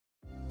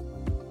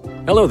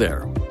Hello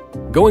there.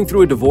 Going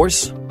through a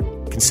divorce?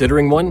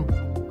 Considering one?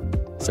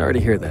 Sorry to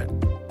hear that,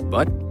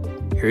 but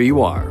here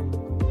you are.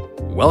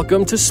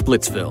 Welcome to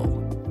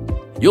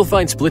Splitsville. You'll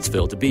find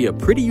Splitsville to be a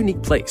pretty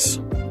unique place.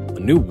 A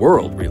new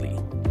world, really,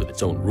 with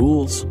its own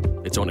rules,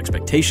 its own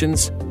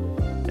expectations,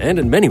 and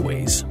in many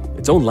ways,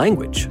 its own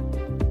language.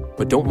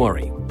 But don't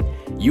worry.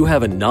 You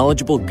have a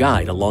knowledgeable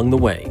guide along the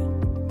way.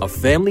 A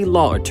family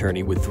law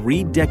attorney with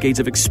 3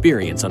 decades of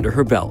experience under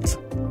her belt.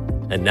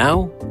 And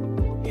now,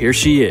 here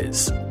she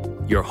is,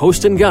 your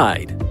host and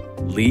guide,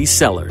 Lee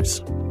Sellers.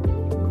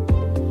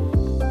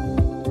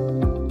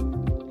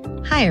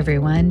 Hi,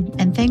 everyone,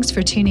 and thanks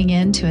for tuning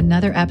in to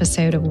another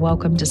episode of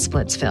Welcome to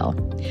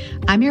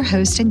Splitsville. I'm your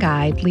host and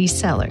guide, Lee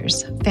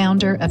Sellers,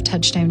 founder of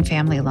Touchstone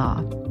Family Law.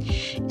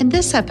 In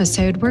this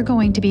episode, we're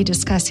going to be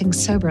discussing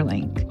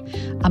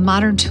SoberLink, a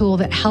modern tool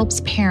that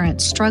helps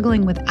parents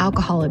struggling with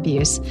alcohol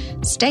abuse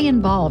stay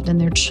involved in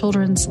their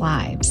children's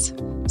lives.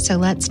 So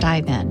let's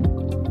dive in.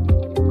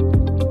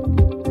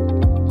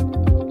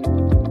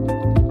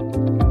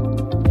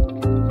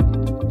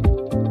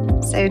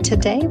 So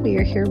today we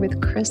are here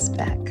with Chris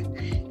Beck,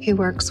 who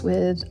works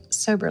with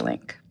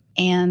SoberLink.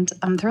 And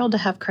I'm thrilled to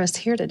have Chris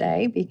here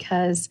today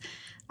because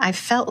I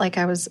felt like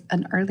I was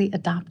an early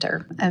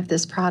adopter of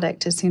this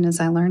product as soon as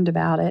I learned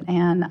about it.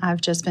 And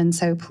I've just been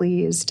so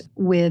pleased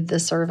with the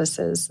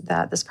services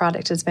that this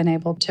product has been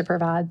able to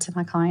provide to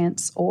my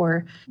clients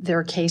or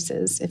their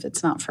cases if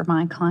it's not for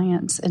my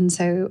clients. And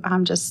so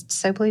I'm just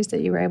so pleased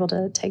that you were able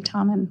to take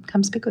time and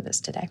come speak with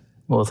us today.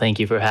 Well, thank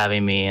you for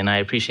having me, and I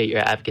appreciate your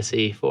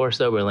advocacy for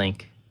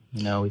SoberLink.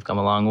 You know, we've come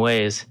a long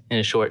ways in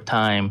a short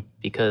time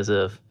because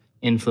of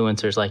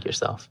influencers like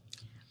yourself.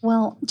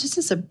 Well, just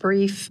as a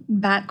brief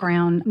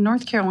background,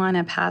 North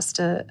Carolina passed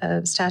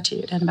a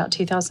statute in about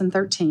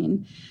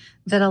 2013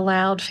 that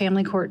allowed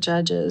family court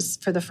judges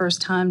for the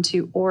first time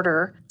to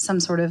order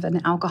some sort of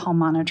an alcohol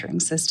monitoring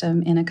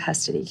system in a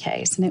custody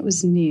case, and it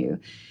was new.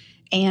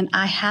 And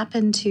I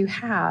happened to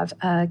have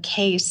a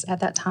case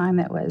at that time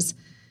that was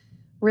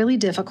really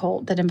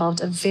difficult that involved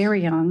a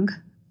very young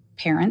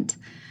parent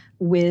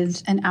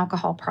with an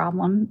alcohol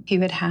problem who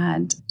had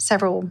had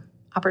several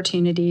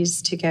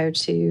opportunities to go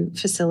to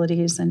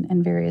facilities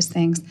and various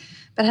things,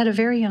 but had a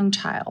very young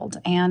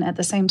child. And at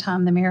the same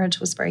time, the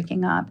marriage was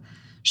breaking up.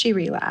 She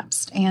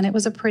relapsed, and it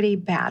was a pretty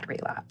bad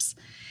relapse.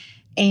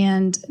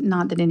 And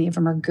not that any of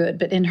them are good,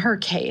 but in her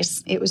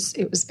case, it was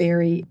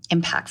very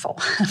impactful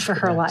for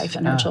her life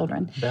and her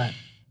children.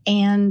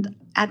 And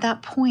at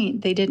that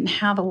point, they didn't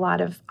have a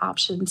lot of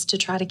options to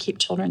try to keep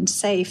children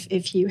safe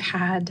if you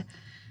had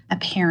a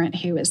parent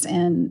who was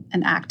in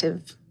an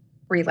active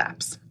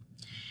relapse.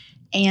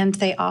 And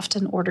they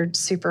often ordered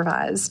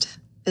supervised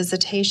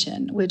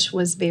visitation, which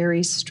was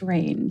very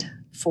strained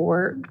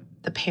for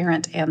the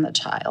parent and the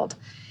child.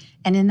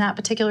 And in that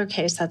particular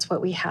case, that's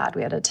what we had.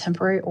 We had a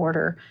temporary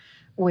order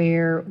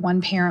where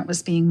one parent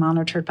was being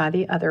monitored by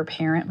the other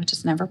parent, which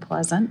is never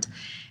pleasant,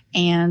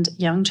 and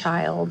young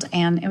child.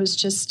 And it was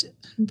just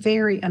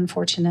very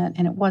unfortunate,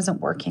 and it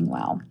wasn't working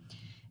well.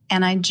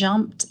 And I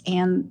jumped,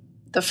 and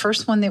the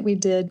first one that we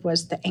did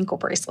was the ankle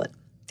bracelet,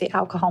 the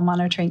alcohol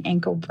monitoring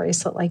ankle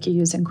bracelet like you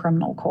use in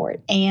criminal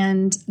court.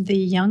 And the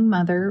young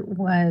mother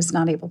was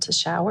not able to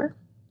shower,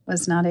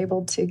 was not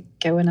able to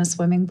go in a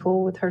swimming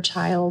pool with her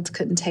child,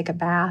 couldn't take a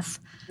bath,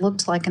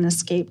 looked like an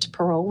escaped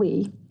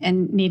parolee,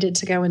 and needed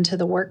to go into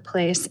the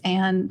workplace.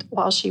 And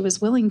while she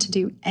was willing to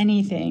do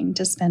anything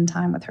to spend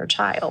time with her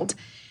child,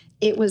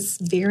 it was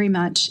very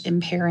much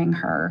impairing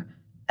her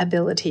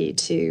ability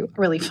to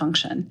really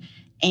function.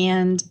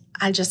 And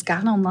I just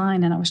got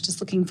online and I was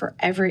just looking for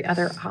every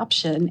other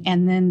option.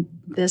 And then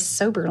this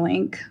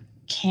SoberLink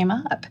came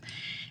up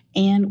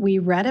and we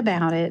read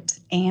about it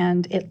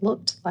and it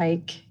looked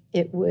like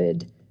it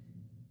would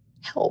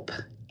help.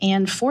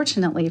 And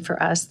fortunately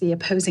for us, the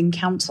opposing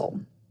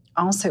counsel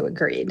also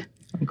agreed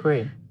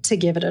to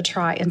give it a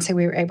try. And so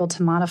we were able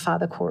to modify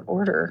the court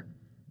order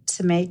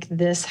to make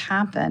this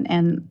happen.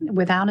 And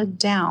without a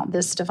doubt,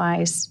 this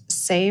device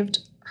saved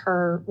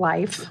her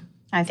life.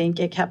 I think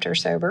it kept her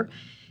sober.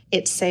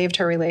 It saved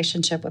her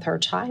relationship with her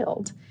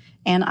child.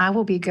 And I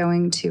will be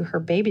going to her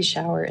baby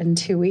shower in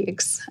 2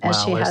 weeks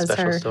as she has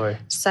her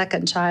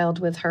second child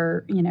with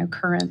her,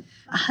 current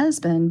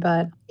husband.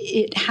 But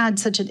it had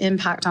such an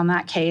impact on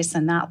that case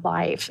and that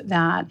life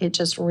that it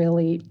just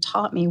really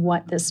taught me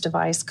what this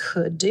device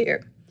could do.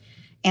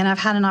 And I've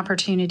had an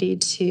opportunity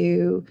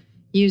to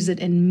use it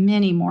in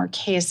many more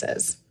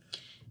cases.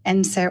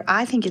 And so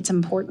I think it's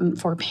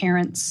important for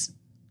parents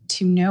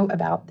to know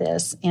about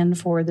this and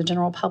for the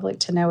general public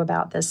to know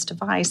about this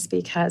device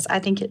because I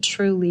think it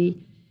truly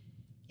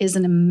is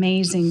an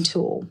amazing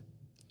tool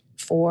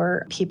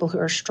for people who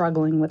are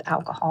struggling with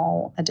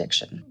alcohol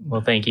addiction. Well,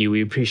 thank you.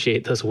 We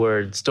appreciate those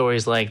words.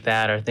 Stories like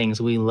that are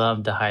things we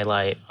love to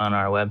highlight on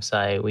our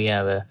website. We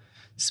have a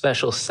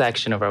special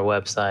section of our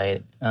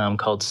website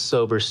called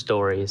Sober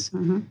Stories.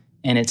 Mm-hmm.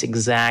 And it's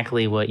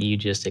exactly what you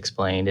just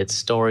explained. It's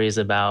stories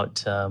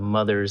about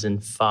mothers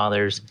and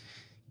fathers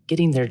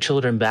getting their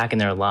children back in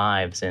their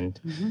lives and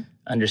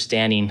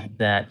understanding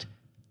that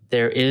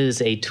there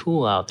is a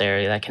tool out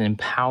there that can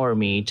empower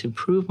me to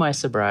prove my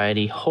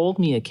sobriety, hold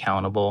me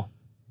accountable,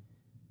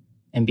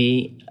 and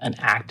be an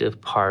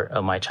active part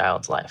of my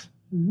child's life.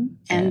 Mm-hmm.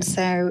 And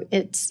so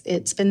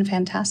it's been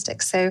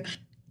fantastic. So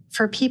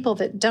for people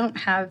that don't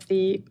have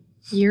the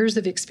years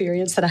of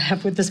experience that I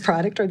have with this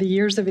product or the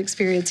years of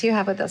experience you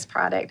have with this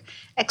product,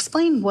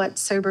 explain what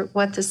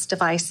this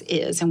device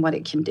is and what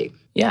it can do.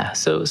 Yeah,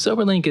 so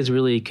SoberLink is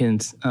really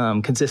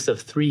consists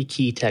of 3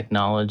 key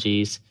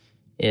technologies.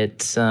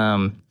 It's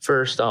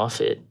first off,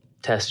 it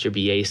tests your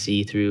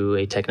BAC through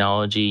a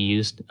technology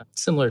used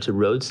similar to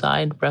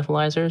roadside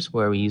breathalyzers,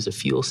 where we use a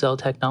fuel cell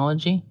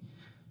technology.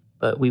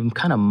 But we've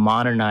kind of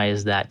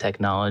modernized that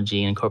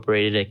technology and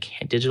incorporated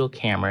a digital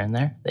camera in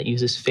there that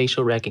uses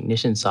facial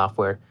recognition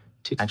software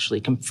to actually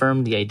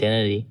confirm the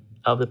identity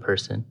of the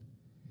person.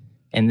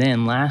 And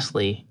then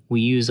lastly,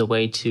 we use a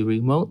way to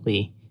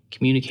remotely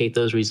communicate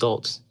those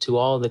results to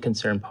all the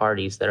concerned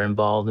parties that are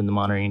involved in the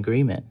monitoring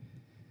agreement.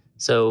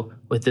 So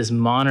with this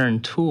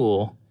modern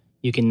tool,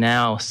 you can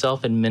now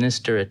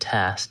self-administer a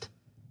test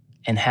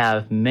and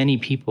have many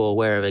people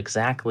aware of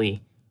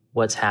exactly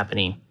what's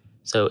happening.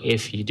 So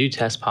if you do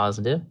test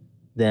positive,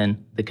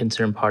 then the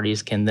concerned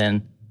parties can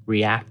then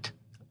react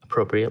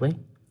appropriately,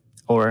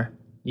 or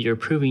you're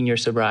proving your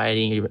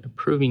sobriety, you're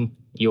proving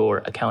your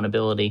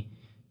accountability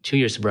to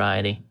your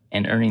sobriety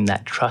and earning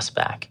that trust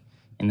back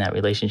in that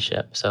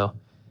relationship. So,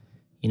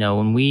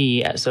 when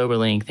we at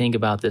SoberLink think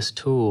about this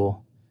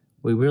tool,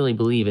 we really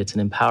believe it's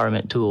an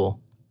empowerment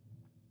tool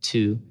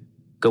to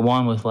go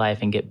on with life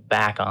and get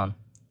back on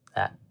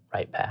that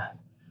right path.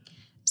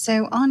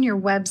 So on your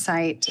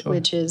website,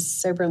 which is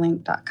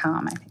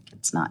soberlink.com, I think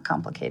it's not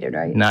complicated,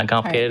 right? Not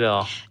complicated at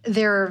all.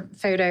 There are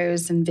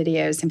photos and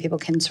videos, and people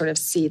can sort of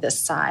see the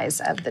size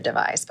of the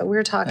device. But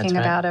we're talking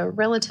about a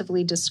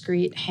relatively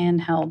discreet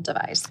handheld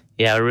device.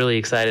 Yeah, we're really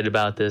excited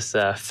about this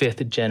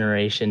 5th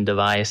generation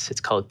device.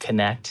 It's called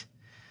Connect.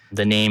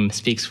 The name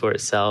speaks for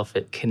itself.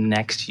 It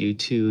connects you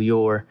to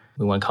your,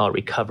 we want to call it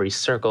recovery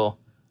circle,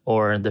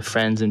 or the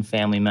friends and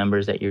family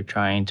members that you're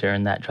trying to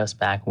earn that trust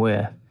back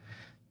with.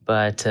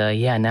 But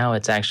now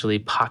it's actually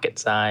pocket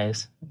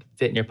size,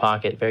 fit in your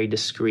pocket, very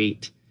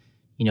discreet.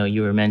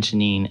 You were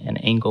mentioning an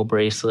ankle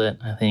bracelet.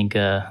 I think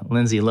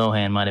Lindsay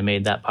Lohan might have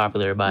made that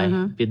popular by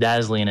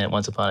bedazzling it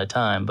once upon a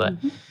time. But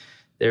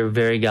they're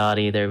very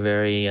gaudy. They're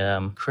very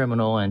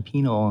criminal and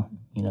penal,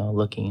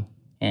 looking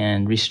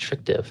and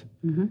restrictive.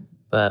 Mm-hmm.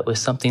 But with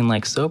something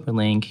like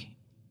SoberLink,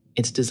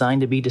 it's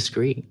designed to be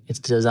discreet. It's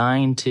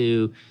designed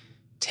to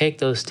take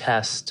those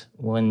tests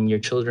when your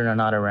children are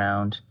not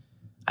around.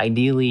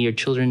 Ideally, your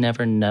children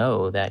never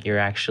know that you're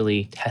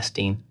actually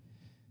testing.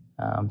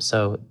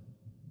 So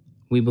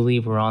we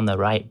believe we're on the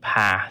right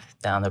path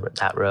down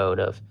that road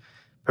of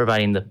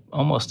providing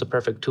almost the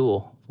perfect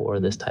tool for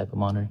this type of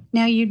monitoring.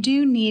 Now, you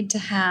do need to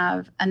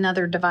have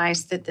another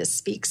device that this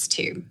speaks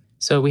to.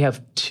 So we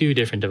have 2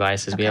 different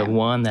devices. Okay. We have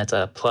one that's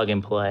a plug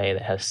and play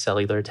that has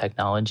cellular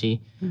technology,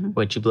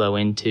 which you blow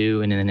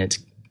into, and then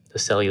the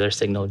cellular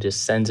signal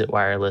just sends it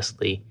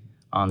wirelessly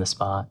on the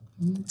spot.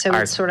 So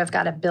it's sort of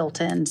got a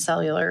built-in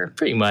cellular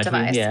pretty much,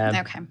 device.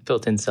 Yeah, okay.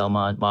 Built-in cell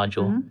module.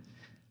 Mm-hmm.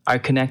 Our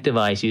Connect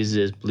device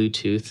uses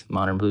Bluetooth,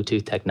 modern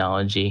Bluetooth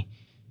technology.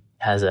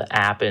 It has an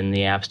app in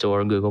the App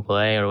Store, Google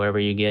Play, or wherever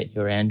you get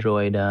your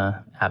Android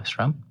apps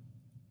from.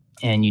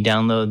 And you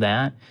download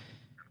that.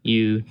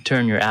 You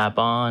turn your app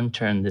on,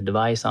 turn the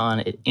device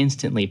on. It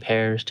instantly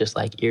pairs, just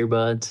like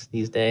earbuds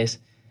these days.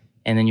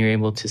 And then you're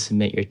able to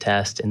submit your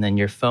test, and then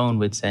your phone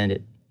would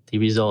send the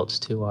results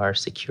to our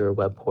secure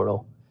web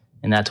portal.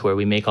 And that's where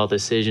we make all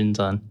decisions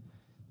on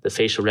the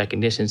facial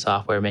recognition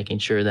software, making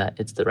sure that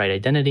it's the right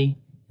identity,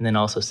 and then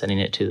also sending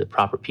it to the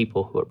proper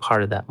people who are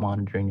part of that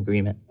monitoring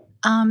agreement.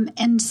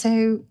 And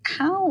so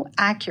how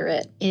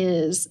accurate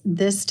is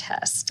this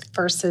test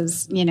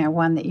versus,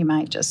 one that you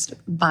might just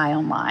buy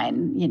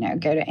online,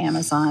 go to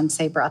Amazon,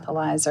 say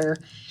breathalyzer.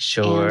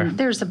 Sure. And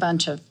there's a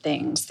bunch of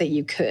things that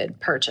you could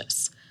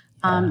purchase.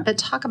 But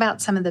talk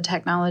about some of the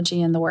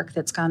technology and the work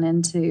that's gone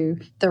into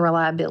the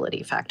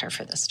reliability factor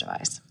for this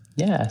device.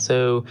 Yeah,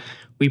 so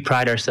we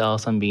pride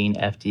ourselves on being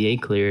FDA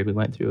cleared. We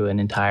went through an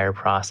entire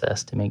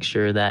process to make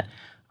sure that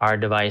our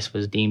device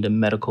was deemed a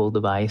medical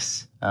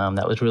device.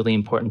 That was really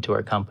important to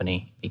our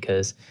company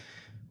because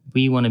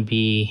we want to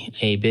be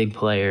a big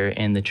player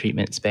in the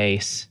treatment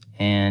space.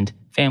 And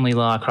family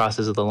law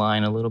crosses the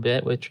line a little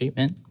bit with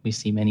treatment. We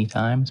see many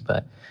times,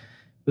 but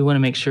we want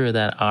to make sure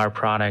that our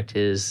product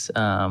is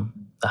the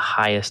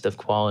highest of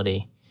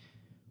quality.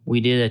 We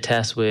did a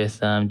test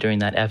with during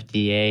that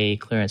FDA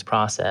clearance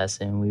process,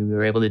 and we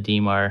were able to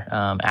deem our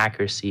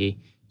accuracy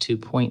to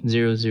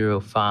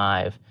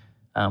 0.005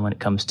 when it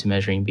comes to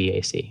measuring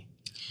BAC.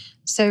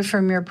 So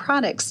from your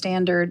product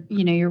standard,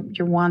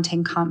 you're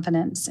wanting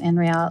confidence and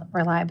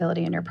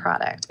reliability in your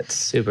product. That's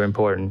super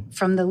important.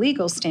 From the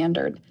legal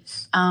standard,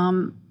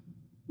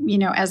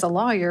 as a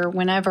lawyer,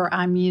 whenever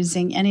I'm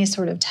using any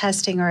sort of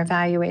testing or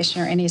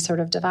evaluation or any sort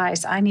of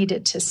device, I need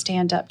it to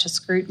stand up to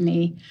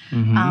scrutiny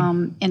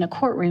in a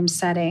courtroom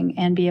setting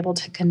and be able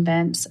to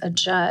convince a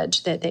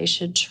judge that they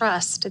should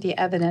trust the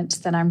evidence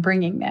that I'm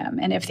bringing them.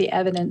 And if the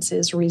evidence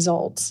is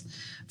results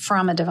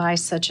from a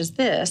device such as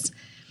this,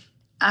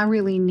 I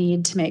really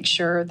need to make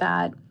sure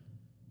that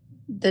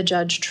the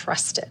judge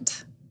trusts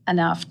it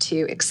enough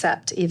to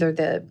accept either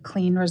the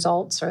clean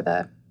results or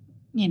the,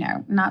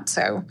 not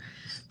so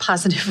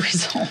positive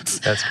results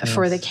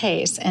for the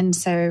case. And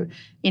so,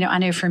 I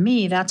know for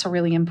me, that's a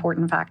really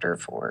important factor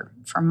for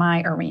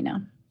my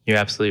arena. You're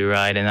absolutely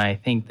right. And I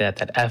think that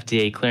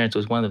FDA clearance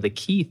was one of the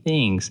key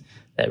things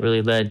that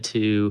really led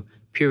to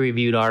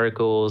peer-reviewed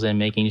articles and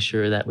making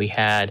sure that we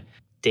had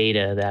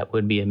data that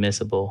would be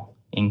admissible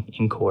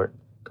in court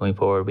going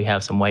forward. We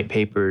have some white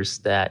papers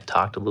that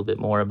talked a little bit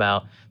more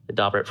about the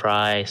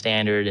Daubert-Frye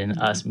standard and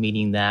us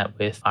meeting that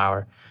with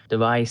our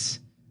device.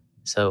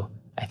 So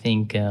I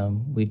think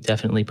we've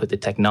definitely put the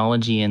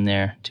technology in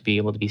there to be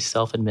able to be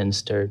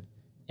self-administered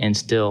and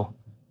still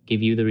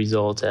give you the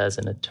results as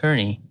an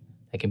attorney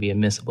that can be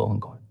admissible in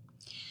court.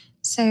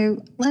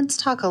 So let's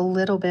talk a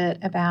little bit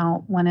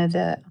about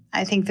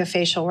I think the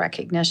facial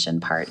recognition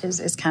part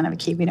is kind of a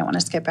key we don't want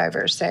to skip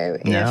over. So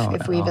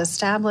if we've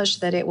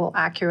established that it will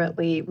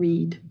accurately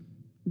read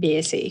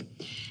BAC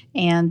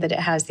and that it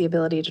has the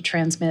ability to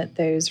transmit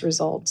those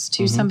results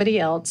to somebody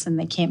else and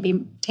they can't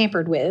be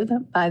tampered with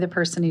by the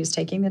person who's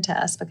taking the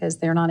test because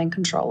they're not in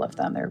control of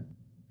them. They're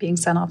being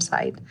sent off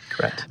site.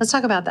 Correct. Let's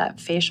talk about that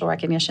facial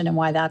recognition and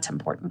why that's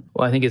important.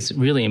 Well, I think it's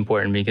really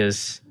important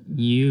because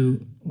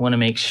you want to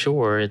make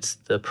sure it's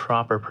the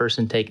proper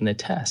person taking the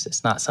test.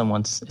 It's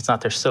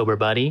not their sober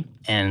buddy.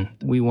 And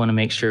we want to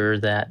make sure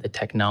that the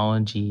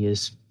technology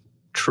is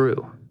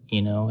true,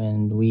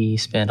 and we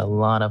spend a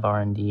lot of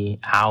R&D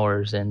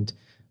hours and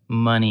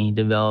money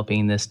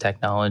developing this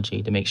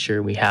technology to make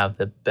sure we have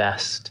the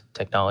best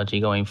technology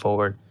going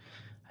forward.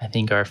 I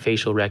think our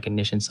facial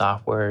recognition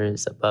software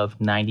is above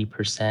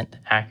 90%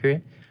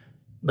 accurate.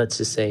 Let's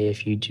just say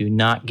if you do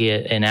not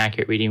get an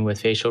accurate reading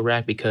with facial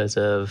rec because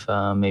of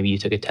maybe you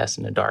took a test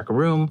in a dark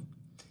room,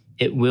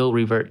 it will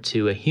revert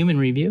to a human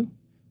review,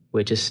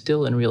 which is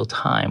still in real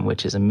time,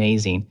 which is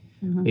amazing.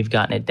 We've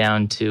gotten it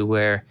down to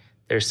where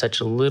there's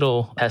such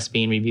little tests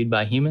being reviewed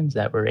by humans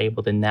that we're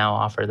able to now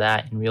offer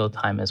that in real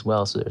time as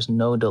well. So there's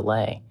no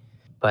delay.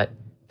 But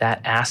that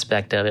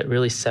aspect of it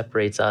really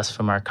separates us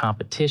from our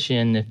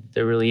competition, if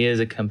there really is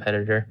a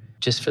competitor,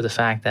 just for the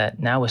fact that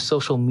now with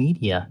social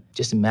media,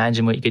 just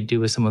imagine what you could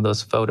do with some of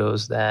those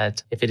photos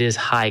that if it is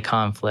high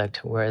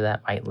conflict, where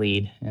that might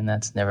lead. And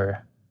that's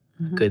never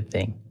a good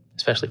thing,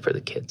 especially for the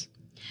kids.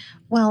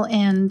 Well,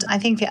 and I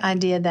think the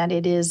idea that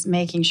it is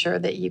making sure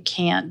that you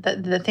can't,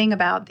 the thing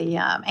about the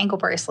ankle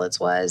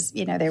bracelets was,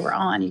 they were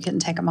on, you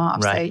couldn't take them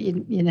off. Right. So you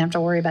didn't have to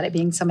worry about it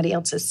being somebody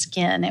else's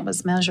skin it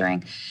was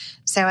measuring.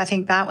 So I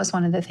think that was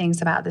one of the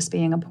things about this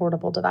being a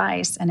portable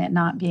device and it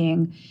not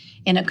being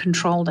in a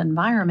controlled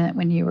environment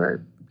when you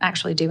were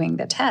actually doing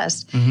the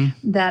test,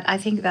 that I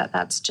think that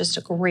that's just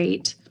a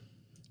great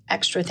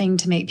extra thing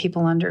to make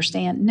people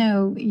understand.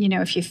 No,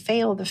 if you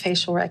fail the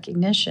facial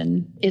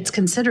recognition, it's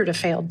considered a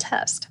failed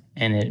test.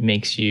 And it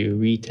makes you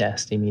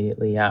retest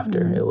immediately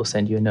after. It will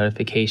send you a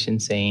notification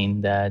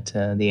saying that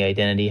the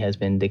identity has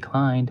been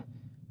declined.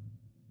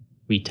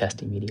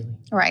 Retest immediately.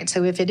 Right.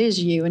 So if it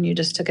is you and you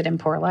just took it in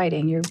poor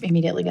lighting, you're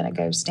immediately going to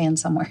go stand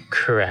somewhere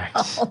Correct.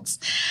 else.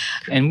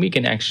 And we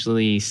can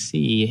actually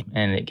see,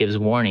 and it gives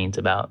warnings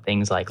about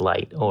things like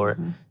light or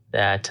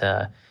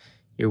that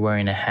you're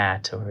wearing a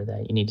hat or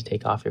that you need to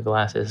take off your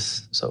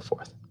glasses, so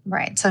forth.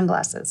 Right.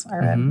 Sunglasses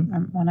are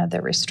one of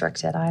the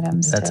restricted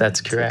items.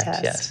 That's correct,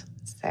 yes.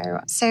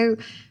 So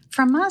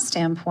from my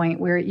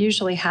standpoint, where it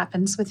usually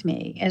happens with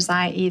me is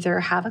I either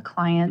have a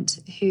client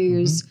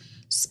whose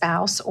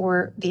spouse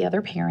or the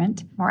other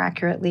parent, more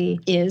accurately,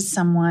 is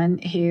someone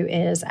who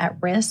is at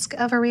risk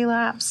of a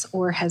relapse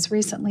or has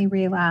recently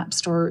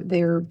relapsed, or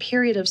their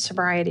period of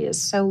sobriety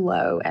is so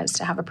low as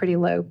to have a pretty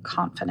low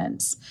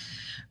confidence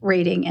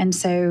rating. And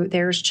so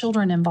there's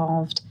children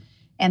involved,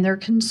 and they're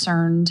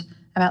concerned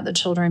about the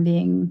children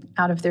being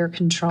out of their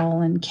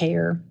control and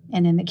care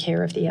and in the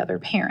care of the other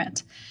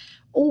parent.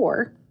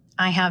 Or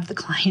I have the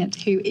client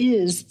who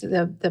is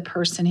the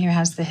person who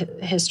has the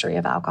history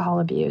of alcohol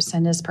abuse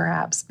and is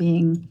perhaps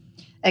being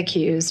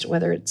accused,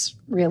 whether it's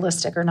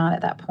realistic or not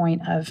at that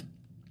point, of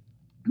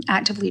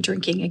actively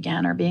drinking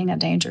again or being a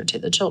danger to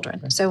the children.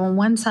 Right. So on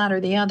one side or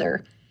the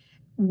other,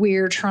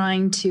 we're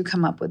trying to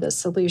come up with a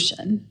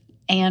solution.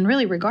 And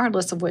really,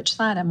 regardless of which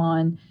side I'm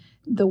on,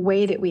 the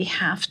way that we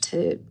have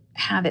to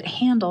have it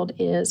handled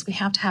is we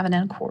have to have an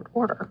in-court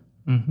order.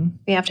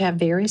 We have to have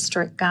very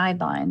strict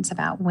guidelines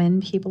about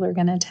when people are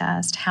going to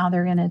test, how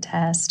they're going to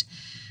test,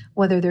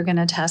 whether they're going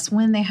to test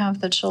when they have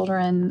the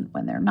children,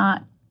 when they're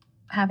not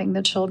having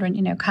the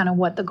children, kind of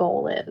what the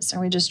goal is.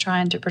 Are we just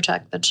trying to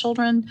protect the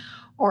children,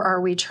 or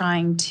are we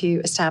trying to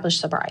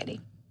establish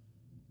sobriety?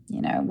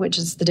 Which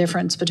is the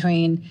difference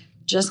between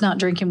just not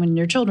drinking when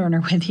your children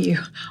are with you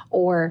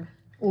or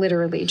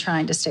literally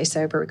trying to stay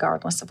sober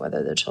regardless of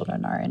whether the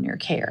children are in your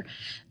care.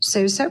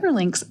 So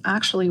SoberLinks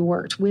actually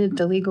worked with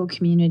the legal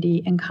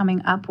community in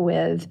coming up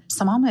with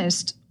some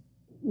almost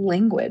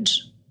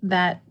language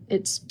that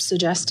it's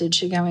suggested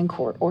should go in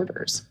court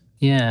orders.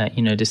 Yeah,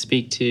 to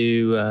speak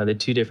to the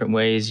two different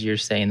ways you're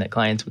saying that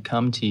clients would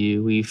come to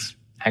you, we've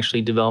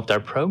actually developed our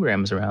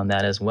programs around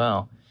that as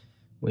well.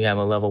 We have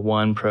a level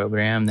 1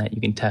 program that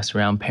you can test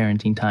around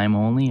parenting time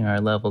only, and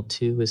our level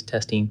 2 is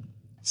testing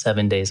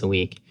 7 days a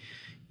week.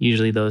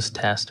 Usually those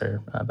tests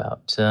are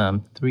about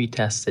 3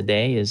 tests a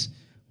day is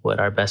what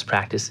our best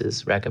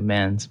practices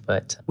recommends.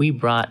 But we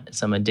brought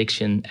some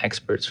addiction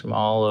experts from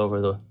all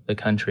over the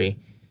country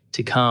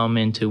to come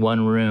into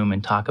one room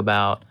and talk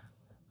about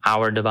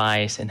our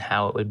device and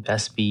how it would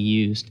best be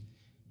used.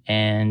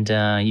 And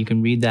you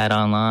can read that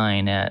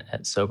online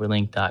at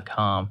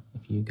soberlink.com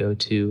if you go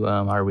to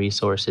our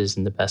resources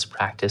and the best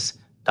practice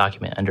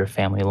document under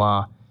family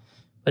law.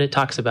 But it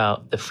talks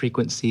about the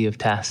frequency of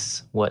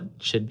tests, what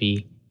should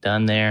be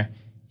done there.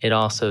 It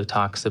also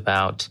talks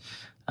about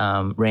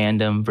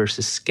random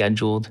versus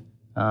scheduled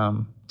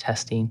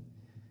testing.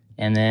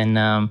 And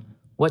then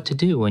what to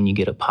do when you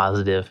get a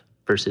positive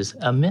versus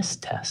a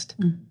missed test.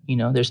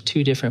 There's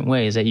 2 different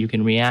ways that you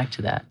can react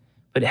to that.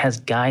 But it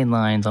has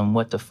guidelines on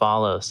what to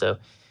follow. So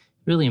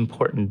really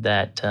important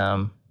that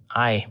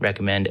I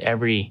recommend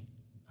every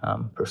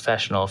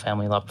professional,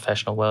 family law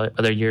professional,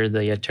 whether you're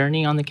the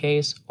attorney on the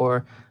case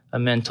or a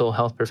mental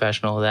health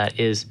professional that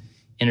is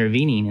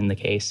intervening in the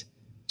case,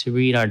 to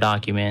read our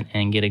document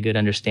and get a good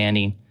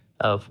understanding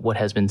of what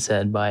has been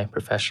said by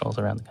professionals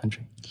around the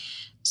country.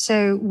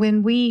 So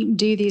when we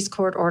do these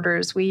court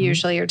orders, we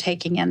usually are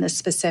taking in the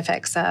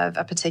specifics of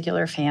a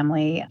particular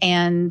family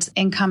and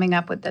in coming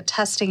up with the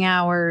testing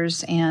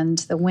hours and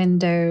the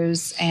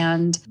windows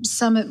and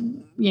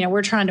some,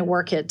 we're trying to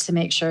work it to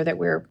make sure that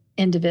we're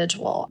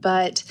individual.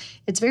 But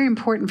it's very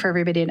important for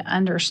everybody to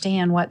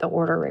understand what the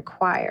order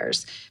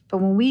requires. But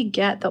when we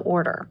get the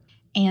order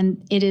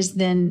and it is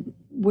then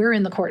we're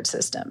in the court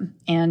system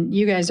and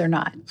you guys are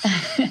not.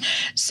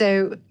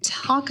 So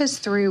talk us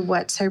through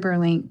what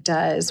SoberLink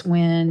does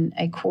when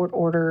a court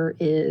order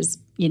is,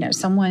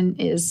 someone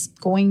is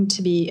going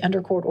to be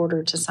under court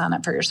order to sign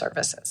up for your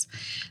services.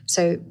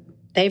 So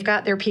they've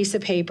got their piece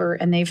of paper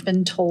and they've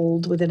been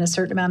told within a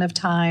certain amount of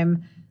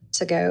time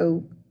to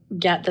go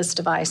get this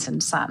device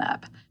and sign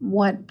up.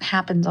 What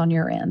happens on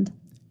your end?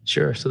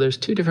 Sure. So there's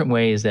 2 different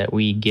ways that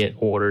we get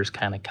orders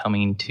kind of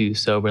coming to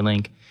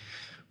SoberLink.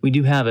 We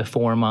do have a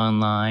form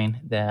online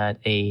that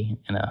a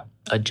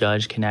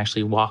judge can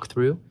actually walk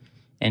through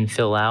and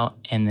fill out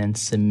and then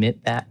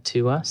submit that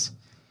to us.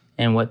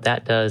 And what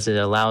that does, it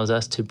allows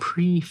us to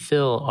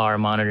pre-fill our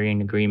monitoring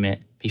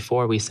agreement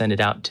before we send it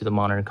out to the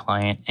monitored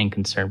client and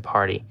concerned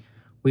party.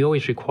 We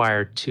always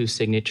require 2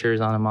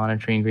 signatures on a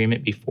monitoring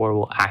agreement before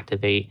we'll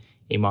activate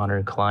a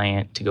monitored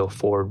client to go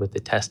forward with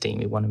the testing.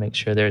 We want to make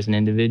sure there's an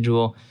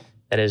individual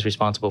that is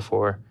responsible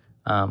for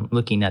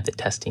looking at the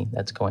testing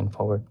that's going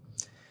forward.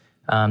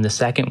 The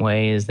second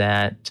way is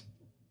that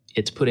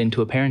it's put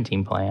into a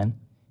parenting plan,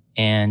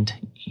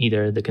 and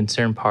either the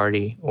concerned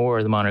party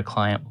or the monitored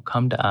client will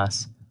come to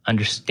us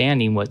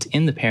understanding what's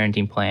in the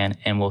parenting plan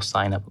and will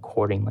sign up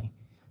accordingly.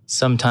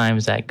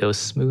 Sometimes that goes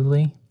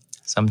smoothly.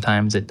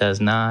 Sometimes it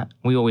does not.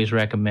 We always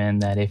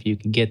recommend that if you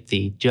can get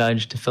the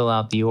judge to fill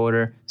out the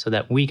order so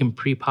that we can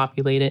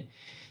pre-populate it,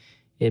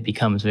 it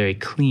becomes very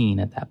clean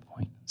at that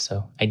point.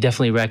 So I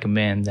definitely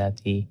recommend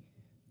that the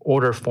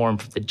order form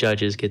for the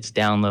judges gets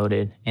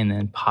downloaded and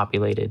then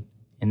populated.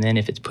 And then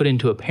if it's put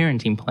into a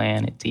parenting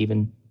plan, it's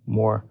even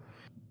more,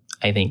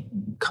 I think,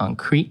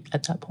 concrete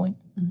at that point.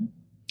 Mm-hmm.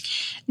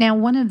 Now,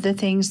 one of the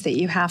things that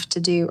you have to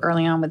do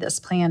early on with this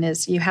plan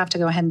is you have to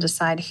go ahead and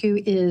decide who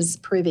is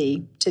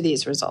privy to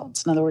these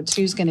results. In other words,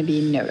 who's going to be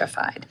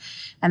notified.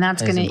 And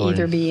that's going to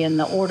either be in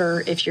the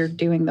order if you're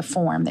doing the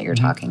form that you're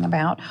talking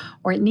about,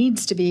 or it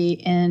needs to be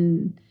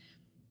in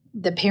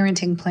the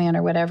parenting plan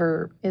or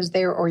whatever is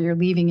there, or you're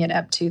leaving it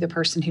up to the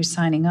person who's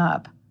signing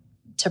up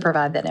to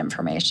provide that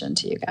information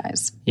to you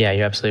guys. Yeah,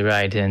 you're absolutely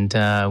right.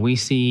 And we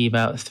see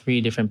about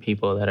 3 different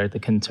people that are the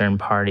concerned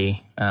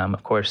party.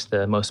 Of course,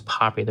 the most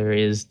popular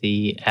is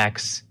the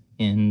ex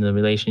in the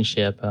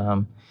relationship.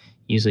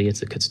 Usually it's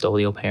the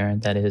custodial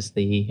parent that is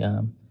the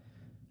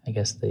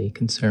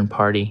concerned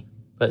party.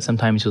 But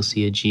sometimes you'll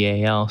see a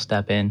GAL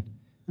step in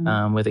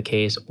with a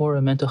case, or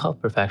a mental health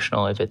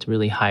professional if it's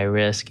really high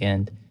risk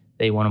and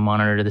they want to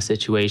monitor the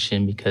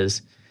situation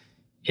because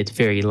it's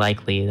very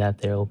likely that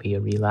there will be a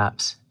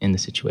relapse in the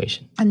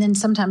situation. And then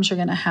sometimes you're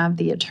going to have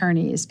the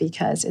attorneys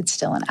because it's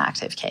still an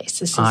active case.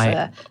 This is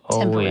a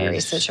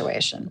temporary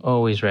situation.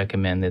 Always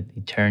recommend that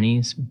the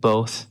attorneys,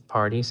 both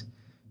parties,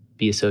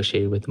 be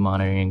associated with the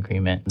monitoring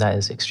agreement. That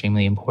is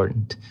extremely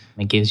important.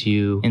 It gives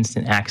you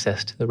instant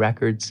access to the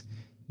records.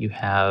 You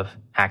have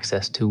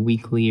access to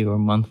weekly or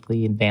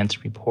monthly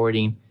advanced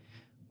reporting,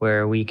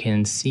 where we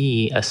can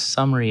see a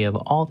summary of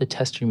all the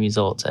testing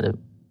results at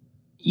an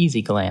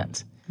easy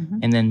glance. Mm-hmm.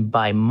 And then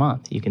by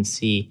month, you can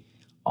see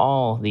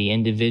all the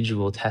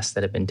individual tests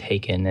that have been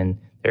taken and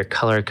They're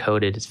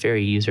color-coded. It's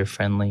very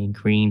user-friendly.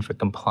 Green for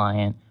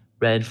compliant,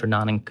 red for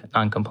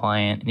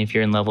non-compliant. And if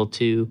you're in level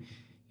 2,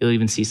 you'll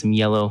even see some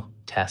yellow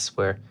tests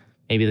where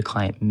maybe the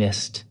client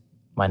missed.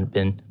 Might have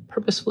been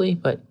purposefully,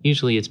 but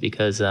usually it's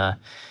because,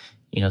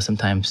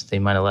 sometimes they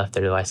might have left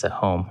their device at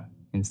home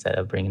instead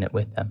of bringing it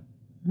with them.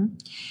 Mm-hmm.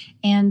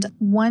 And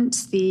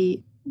once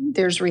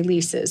there's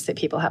releases that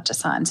people have to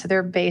sign, so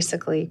they're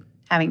basically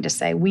having to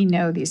say, we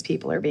know these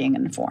people are being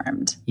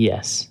informed.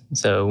 Yes.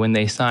 So when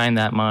they sign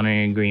that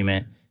monitoring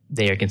agreement,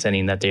 they are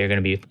consenting that they are going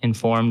to be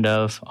informed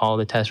of all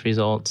the test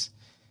results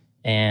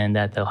and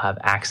that they'll have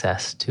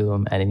access to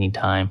them at any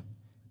time.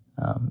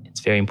 It's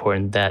very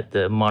important that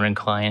the monitoring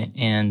client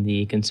and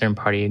the concerned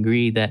party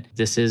agree that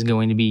this is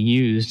going to be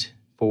used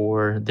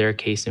for their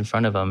case in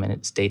front of them, and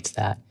it states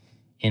that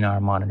in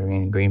our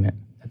monitoring agreement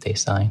that they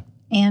sign.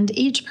 And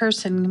each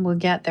person will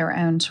get their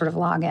own sort of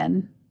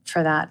login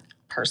for that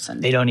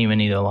person. They don't even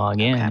need to log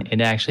in. Okay.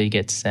 It actually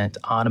gets sent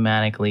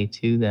automatically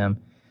to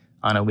them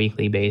on a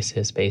weekly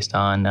basis based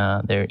on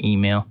their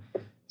email.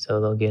 So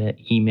they'll get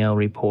an email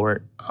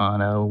report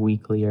on a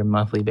weekly or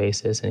monthly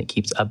basis, and it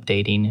keeps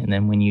updating. And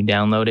then when you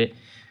download it,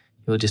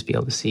 you'll just be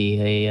able to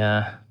see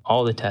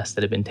all the tests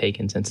that have been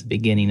taken since the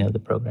beginning of the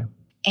program.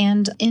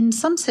 And in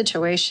some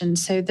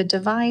situations, so the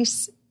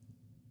device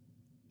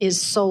is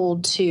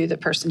sold to the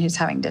person who's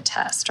having to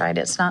test, right?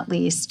 It's not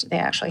leased. They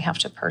actually have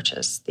to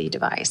purchase the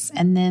device.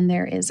 And then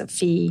there is a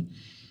fee,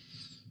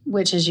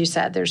 which, as you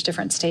said, there's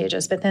different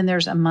stages, but then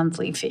there's a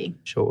monthly fee.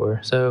 Sure.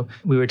 So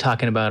we were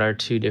talking about our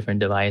 2 different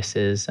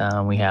devices.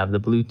 We have the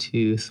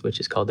Bluetooth, which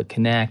is called the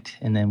Connect,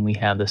 and then we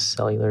have the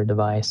cellular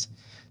device.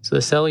 So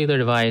the cellular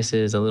device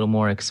is a little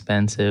more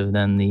expensive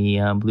than the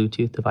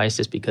Bluetooth device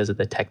just because of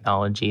the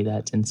technology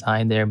that's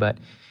inside there, but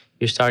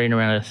you're starting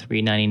around a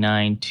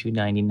 $399,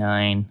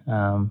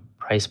 $299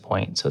 price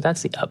point. So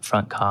that's the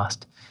upfront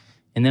cost.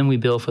 And then we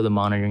bill for the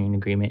monitoring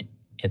agreement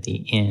at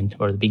the end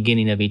or the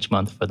beginning of each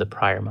month for the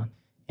prior month.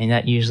 And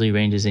that usually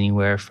ranges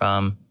anywhere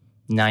from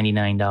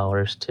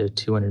 $99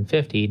 to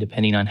 $250,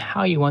 depending on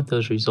how you want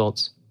those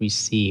results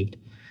received.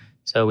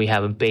 So we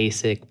have a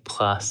basic,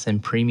 plus,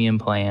 and premium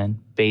plan.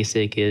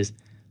 Basic is,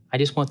 I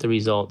just want the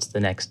results the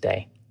next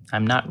day.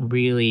 I'm not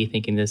really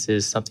thinking this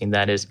is something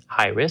that is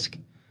high risk.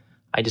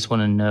 I just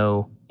want to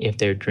know if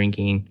they're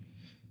drinking.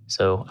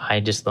 So I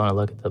just want to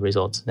look at the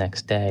results the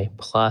next day.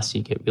 Plus,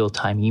 you get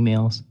real-time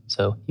emails.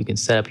 So you can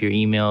set up your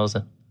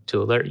emails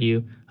to alert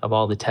you of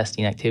all the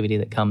testing activity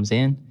that comes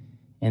in.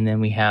 And then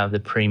we have the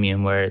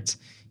premium where it's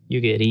you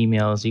get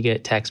emails, you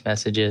get text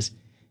messages,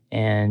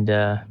 and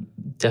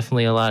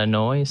definitely a lot of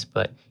noise,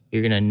 but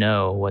you're going to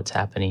know what's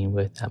happening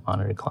with that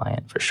monitored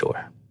client for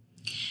sure.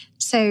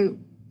 So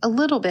a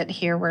little bit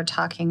here we're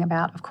talking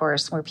about, of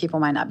course, where people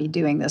might not be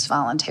doing this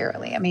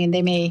voluntarily. I mean,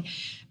 they may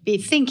be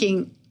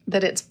thinking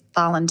that it's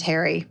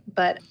voluntary,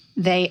 but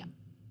they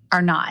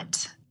are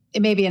not.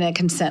 It may be in a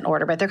consent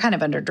order, but they're kind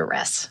of under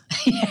duress.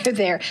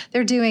 They're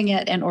doing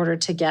it in order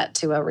to get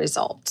to a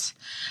result,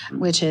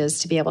 which is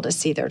to be able to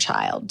see their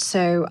child.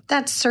 So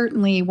that's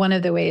certainly one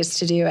of the ways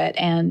to do it.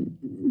 And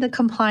the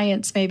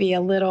compliance may be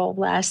a little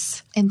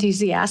less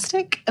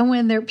enthusiastic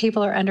when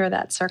people are under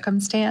that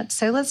circumstance.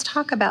 So let's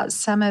talk about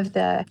some of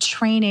the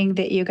training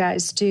that you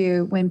guys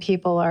do when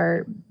people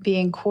are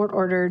being court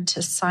ordered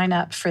to sign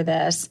up for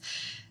this.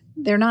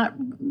 They're not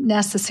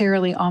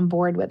necessarily on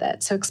board with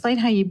it. So explain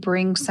how you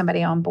bring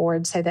somebody on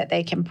board so that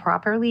they can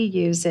properly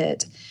use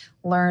it,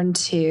 learn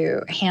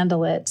to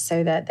handle it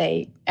so that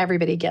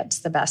everybody gets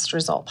the best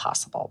result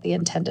possible, the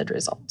intended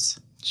results.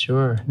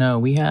 Sure. No,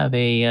 we have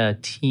a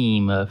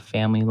team of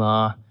family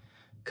law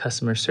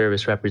customer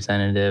service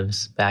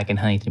representatives back in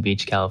Huntington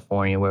Beach,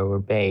 California, where we're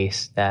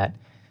based, that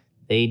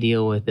they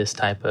deal with this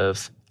type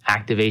of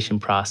activation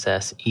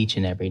process each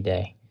and every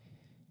day.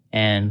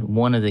 And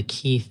one of the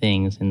key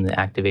things in the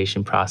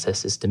activation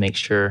process is to make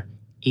sure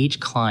each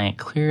client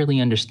clearly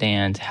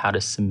understands how to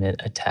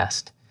submit a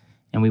test.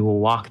 And we will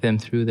walk them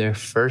through their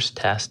first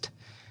test.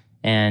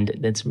 And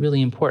that's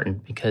really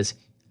important because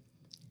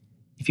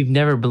if you've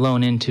never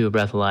blown into a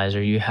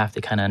breathalyzer, you have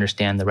to kind of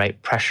understand the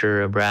right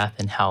pressure of breath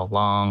and how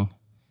long.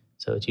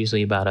 So it's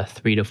usually about a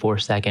 3 to 4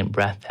 second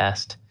breath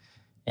test.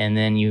 And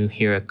then you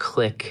hear a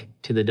click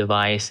to the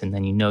device, and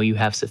then you know you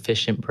have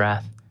sufficient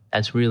breath.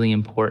 That's really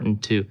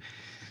important to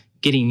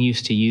getting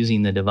used to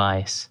using the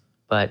device.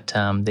 But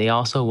they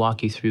also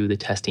walk you through the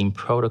testing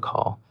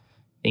protocol,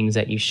 things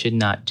that you should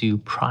not do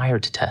prior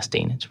to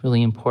testing. It's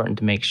really important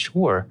to make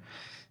sure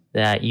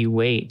that you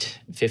wait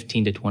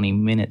 15 to 20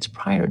 minutes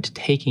prior to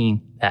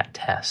taking that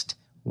test.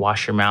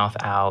 Wash your mouth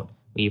out.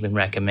 We even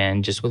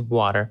recommend just with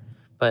water,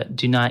 but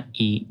do not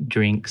eat,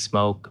 drink,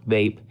 smoke,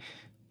 vape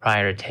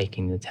prior to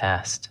taking the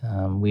test.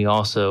 We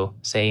also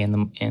say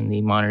in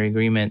the monitoring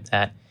agreement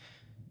that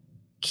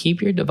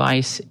keep your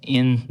device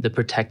in the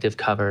protective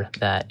cover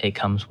that it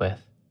comes with.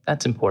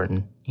 That's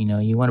important.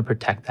 You want to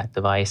protect that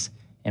device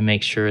and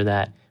make sure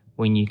that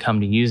when you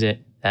come to use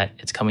it, that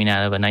it's coming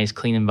out of a nice,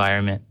 clean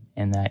environment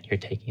and that you're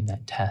taking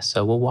that test.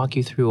 So we'll walk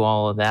you through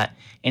all of that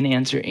and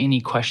answer any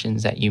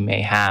questions that you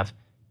may have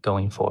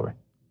going forward.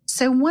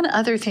 So one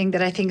other thing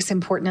that I think is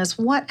important is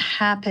what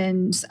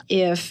happens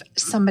if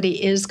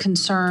somebody is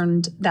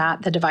concerned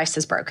that the device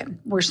is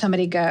broken, where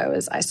somebody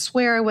goes, I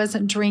swear I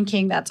wasn't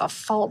drinking, that's a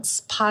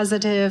false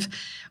positive.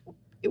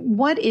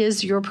 What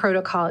is your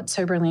protocol at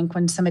SoberLink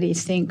when somebody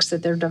thinks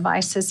that their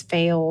device has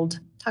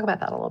failed? Talk about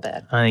that a little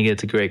bit. I think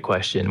it's a great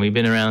question. We've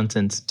been around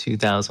since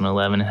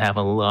 2011 and have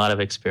a lot of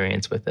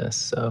experience with this.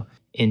 So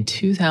in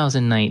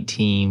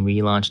 2019,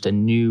 we launched a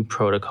new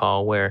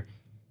protocol where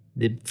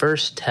the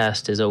first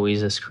test is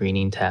always a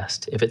screening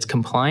test. If it's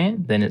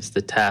compliant, then it's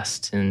the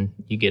test and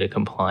you get a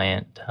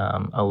compliant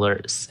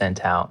alert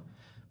sent out.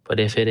 But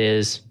if it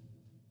is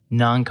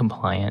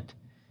non-compliant,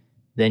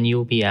 then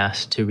you'll be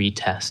asked to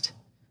retest.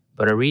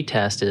 But a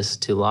retest is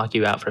to lock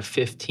you out for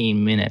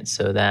 15 minutes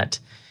so that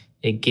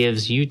it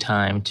gives you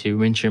time to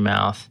rinse your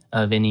mouth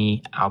of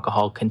any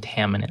alcohol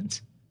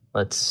contaminants.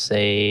 Let's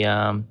say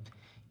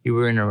you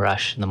were in a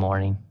rush in the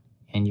morning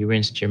and you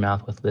rinsed your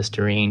mouth with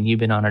Listerine. You've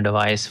been on a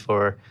device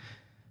for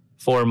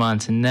 4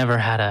 months and never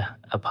had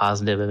a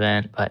positive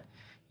event, but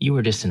you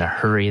were just in a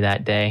hurry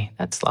that day.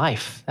 That's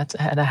life.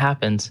 That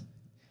happens.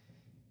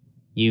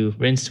 You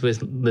rinsed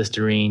with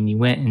Listerine. You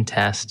went and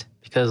tested.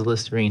 Because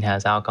Listerine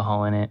has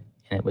alcohol in it,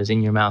 and it was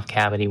in your mouth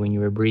cavity when you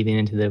were breathing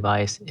into the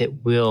device,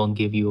 it will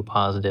give you a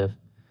positive.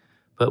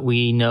 But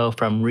we know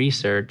from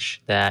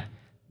research that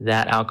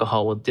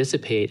alcohol will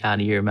dissipate out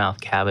of your mouth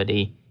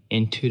cavity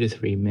in 2 to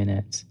 3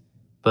 minutes.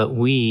 But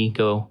we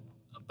go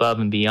above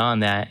and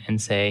beyond that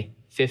and say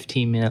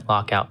 15-minute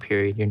lockout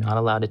period. You're not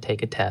allowed to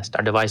take a test.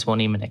 Our device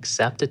won't even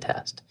accept a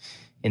test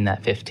in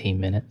that 15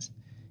 minutes.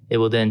 It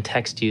will then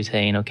text you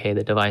saying, okay,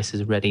 the device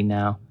is ready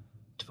now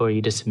for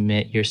you to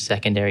submit your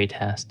secondary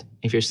test.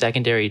 If your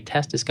secondary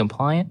test is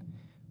compliant,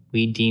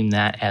 we deem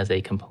that as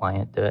a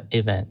compliant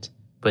event.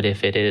 But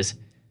if it is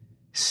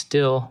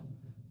still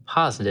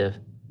positive,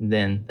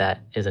 then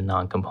that is a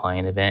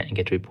non-compliant event and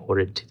gets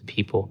reported to the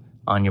people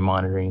on your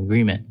monitoring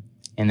agreement.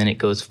 And then it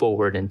goes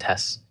forward and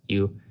tests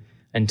you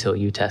until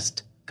you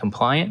test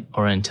compliant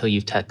or until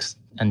you've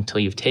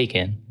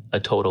taken a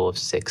total of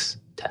 6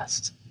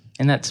 tests.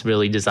 And that's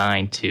really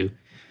designed to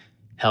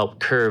help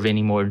curb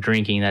any more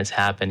drinking that's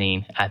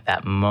happening at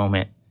that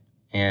moment.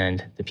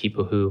 And the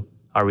people who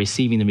are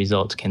receiving the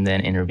results can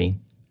then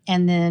intervene.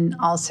 And then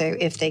also,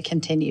 if they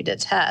continue to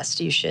test,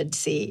 you should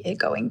see it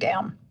going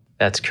down.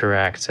 That's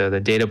correct. So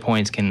the data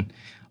points can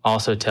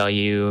also tell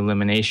you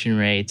elimination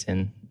rates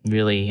and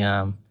really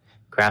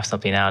graph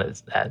something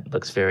out that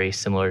looks very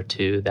similar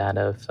to that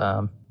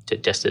of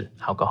digested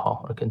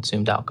alcohol or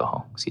consumed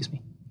alcohol,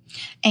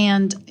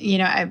 And,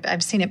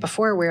 I've seen it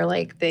before where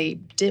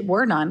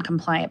were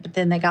non-compliant, but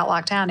then they got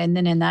locked out. And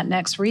then in that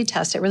next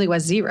retest, it really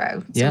was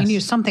 0. So we knew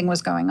something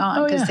was going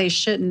on because they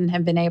shouldn't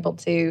have been able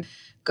to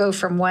go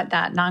from what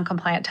that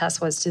non-compliant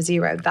test was to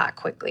 0 that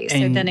quickly.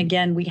 So then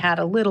again, we had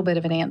a little bit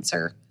of an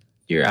answer.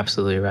 You're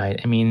absolutely right.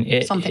 I mean,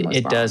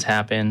 it does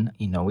happen.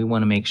 We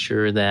want to make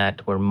sure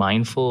that we're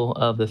mindful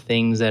of the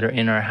things that are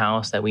in our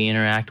house that we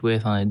interact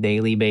with on a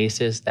daily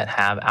basis that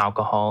have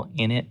alcohol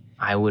in it.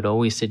 I would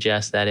always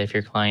suggest that if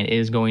your client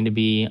is going to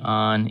be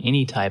on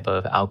any type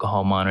of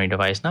alcohol monitoring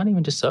device, not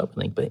even just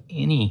SoberLink, but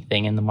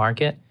anything in the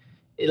market,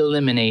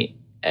 eliminate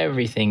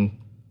everything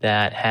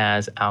that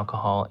has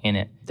alcohol in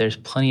it. There's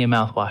plenty of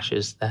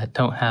mouthwashes that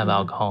don't have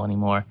alcohol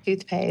anymore.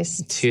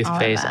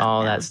 Toothpaste,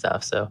 all that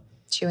stuff. So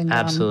chewing gum.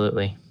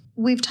 Absolutely.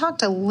 We've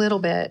talked a little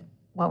bit,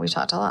 we've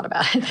talked a lot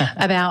about it,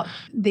 about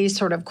these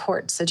sort of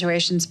court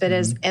situations. But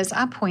as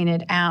I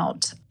pointed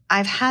out,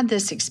 I've had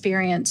this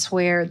experience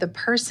where the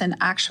person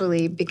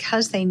actually,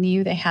 because they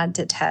knew they had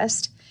to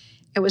test,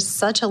 it was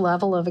such a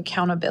level of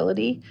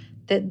accountability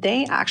that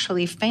they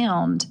actually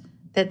found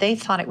that they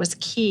thought it was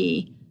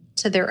key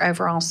to their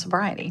overall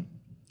sobriety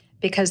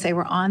because they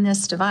were on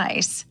this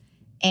device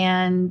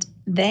and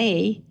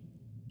they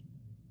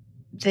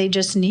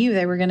just knew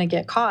they were going to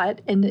get caught,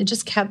 and it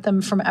just kept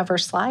them from ever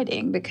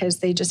sliding because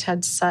they just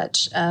had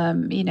such,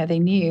 they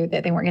knew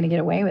that they weren't going to get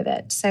away with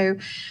it. So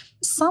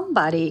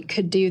somebody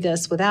could do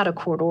this without a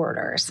court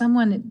order.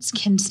 Someone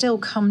can still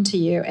come to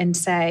you and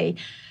say,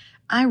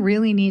 I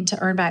really need to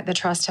earn back the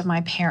trust of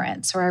my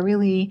parents, or I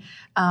really,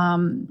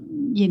 I'm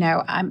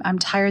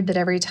tired that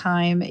every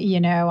time,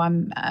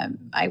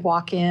 I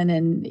walk in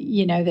and,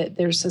 that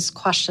there's this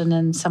question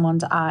in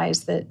someone's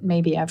eyes that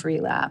maybe I've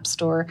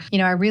relapsed, or,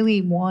 I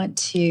really want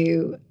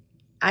to,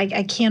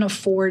 I can't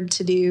afford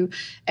to do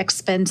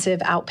expensive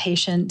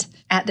outpatient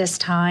at this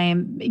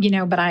time,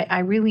 but I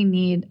really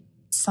need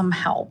some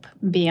help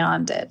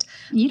beyond it.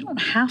 You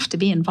don't have to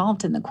be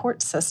involved in the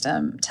court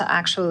system to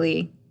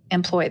actually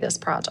employ this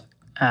project.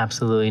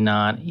 Absolutely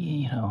not.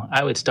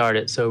 I would start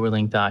at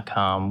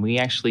SoberLink.com. We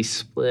actually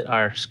split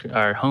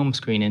our home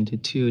screen into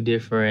 2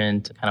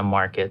 different kind of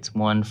markets,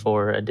 one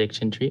for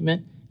addiction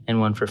treatment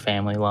and one for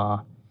family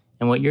law.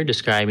 And what you're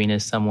describing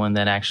is someone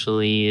that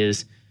actually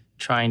is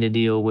trying to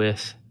deal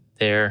with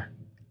their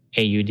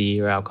AUD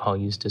or alcohol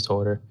use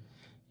disorder,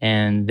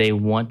 and they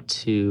want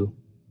to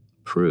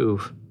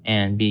prove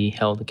and be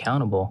held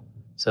accountable.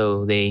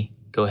 So they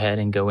go ahead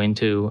and go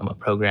into a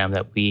program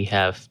that we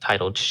have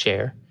titled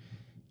SHARE.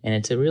 And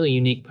it's a really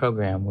unique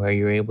program where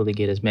you're able to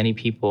get as many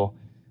people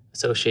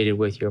associated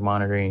with your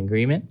monitoring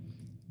agreement.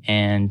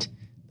 And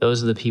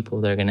those are the people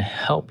that are going to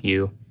help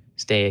you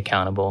stay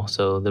accountable.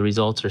 So the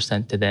results are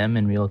sent to them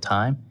in real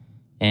time.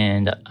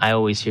 And I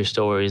always hear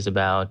stories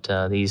about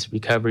these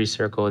recovery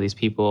circle, these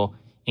people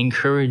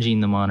encouraging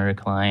the monitor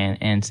client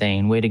and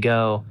saying, way to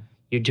go,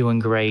 you're doing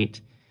great.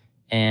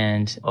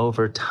 And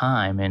over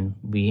time, and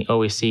we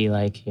always see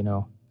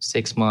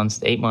 6 months,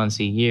 8 months,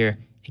 a year,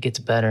 it gets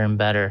better and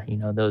better.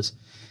 Those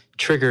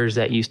triggers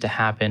that used to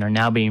happen are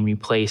now being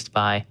replaced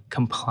by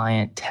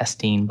compliant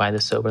testing by the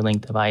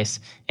SoberLink device,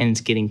 and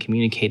it's getting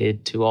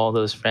communicated to all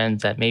those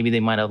friends that maybe they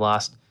might have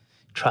lost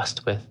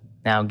trust with,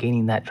 now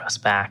gaining that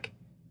trust back.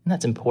 And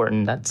that's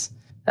important.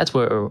 That's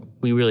where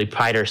we really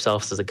pride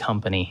ourselves as a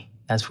company.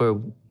 That's where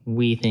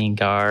we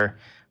think our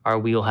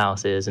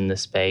wheelhouse is in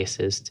this space,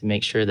 is to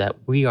make sure that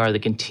we are the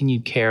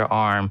continued care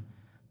arm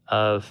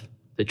of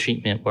the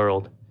treatment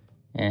world.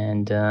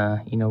 And,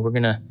 we're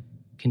going to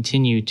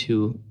continue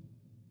to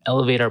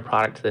elevate our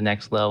product to the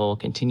next level,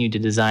 continue to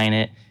design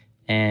it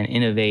and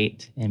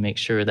innovate and make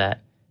sure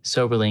that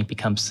SoberLink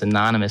becomes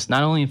synonymous,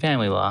 not only in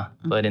family law,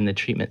 but in the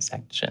treatment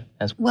section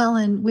as well.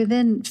 Well, and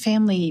within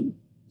family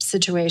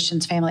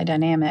situations, family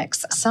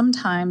dynamics,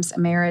 sometimes a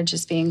marriage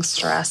is being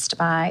stressed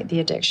by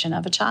the addiction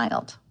of a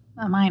child,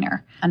 a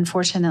minor.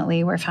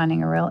 Unfortunately, we're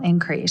finding a real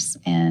increase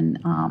in,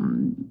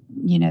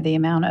 the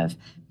amount of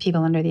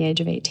people under the age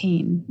of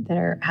 18 that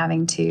are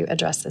having to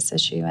address this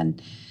issue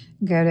and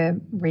go to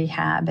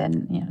rehab,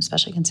 and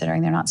especially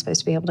considering they're not supposed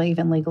to be able to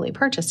even legally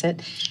purchase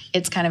it,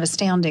 it's kind of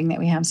astounding that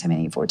we have so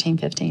many 14,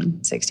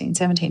 15, 16,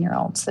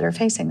 17-year-olds that are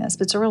facing this.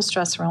 But it's a real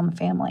stressor on the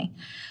family.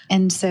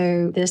 And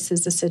so this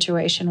is a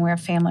situation where a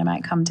family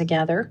might come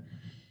together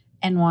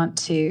and want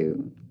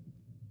to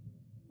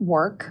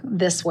work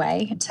this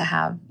way to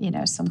have,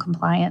 some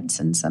compliance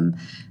and some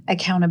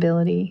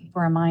accountability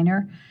for a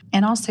minor.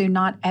 And also,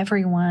 not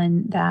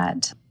everyone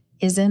that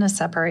is in a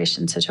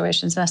separation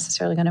situation is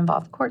necessarily going to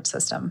involve the court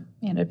system.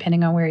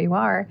 Depending on where you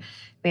are,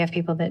 we have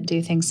people that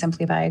do things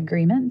simply by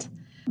agreement,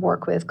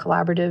 work with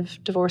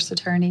collaborative divorce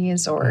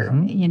attorneys or,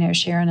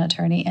 share an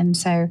attorney. And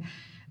so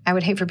I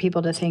would hate for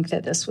people to think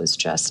that this was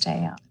just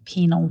a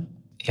penal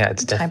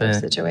it's type of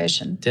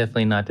situation.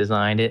 Definitely not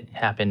designed. It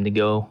happened to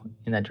go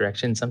in that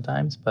direction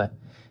sometimes, but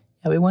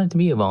we want it to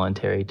be a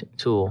voluntary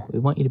tool. We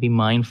want you to be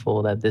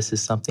mindful that this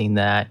is something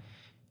that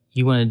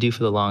you want to do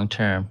for the long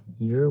term.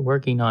 You're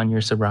working on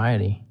your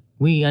sobriety.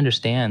 We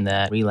understand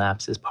that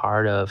relapse is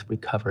part of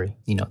recovery.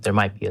 There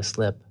might be a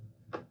slip,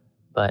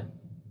 but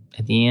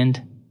at the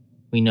end,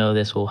 we know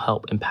this will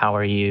help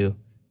empower you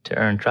to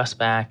earn trust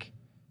back,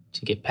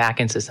 to get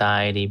back in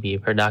society, be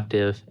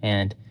productive,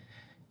 and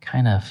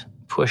kind of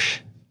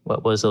push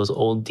what was those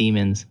old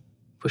demons,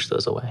 push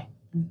those away.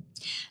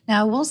 Now,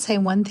 I will say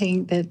one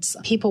thing that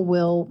people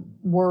will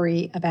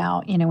worry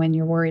about, when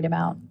you're worried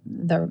about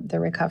the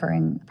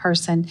recovering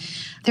person,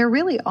 there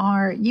really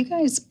are, you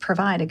guys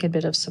provide a good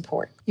bit of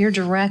support. You're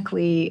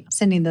directly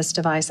sending this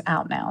device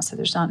out now, so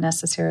there's not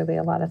necessarily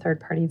a lot of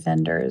third-party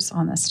vendors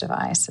on this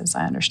device, as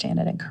I understand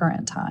it, in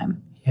current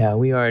time. Yeah,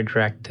 we are a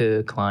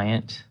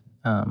direct-to-client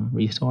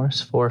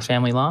resource for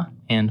family law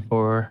and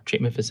for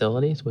treatment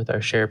facilities with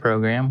our SHARE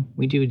program.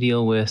 We do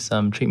deal with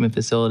some treatment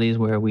facilities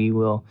where we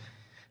will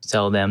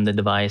sell them the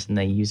device and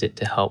they use it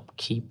to help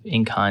keep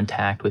in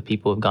contact with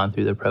people who've gone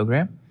through the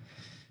program.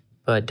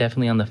 But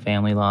definitely on the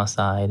family law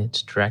side,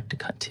 it's direct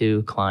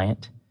to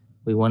client.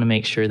 We want to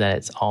make sure that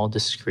it's all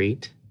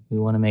discreet. We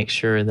want to make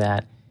sure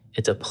that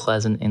it's a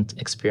pleasant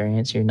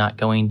experience. You're not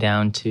going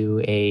down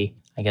to a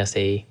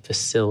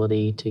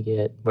facility to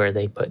get where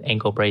they put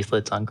ankle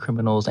bracelets on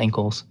criminals'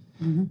 ankles.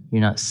 Mm-hmm.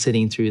 You're not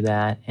sitting through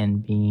that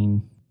and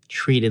being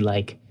treated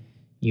like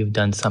you've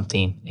done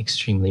something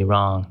extremely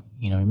wrong.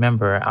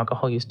 Remember,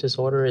 alcohol use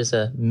disorder is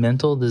a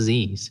mental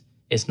disease.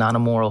 It's not a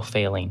moral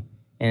failing.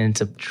 And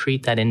to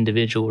treat that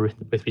individual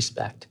with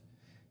respect.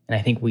 And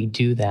I think we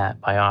do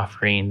that by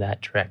offering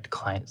that direct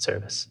client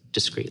service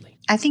discreetly.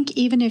 I think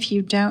even if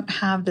you don't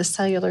have the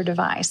cellular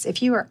device,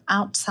 if you are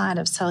outside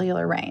of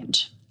cellular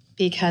range,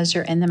 because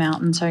you're in the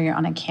mountains or you're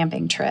on a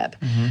camping trip.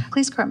 Mm-hmm.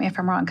 Please correct me if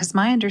I'm wrong, because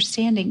my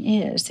understanding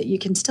is that you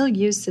can still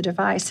use the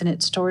device and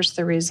it stores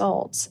the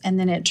results, and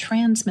then it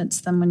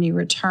transmits them when you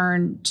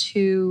return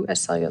to a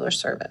cellular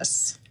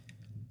service.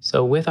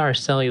 So with our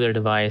cellular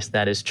device,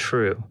 that is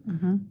true,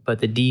 mm-hmm. but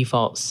the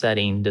default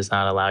setting does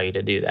not allow you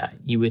to do that.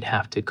 You would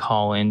have to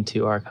call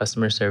into our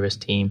customer service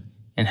team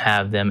and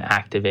have them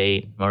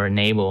activate or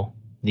enable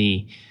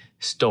the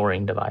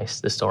storing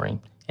device,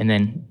 and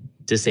then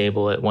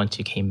disable it once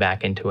you came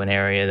back into an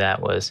area that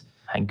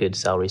had good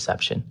cell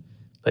reception.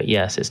 But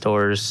yes, it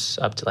stores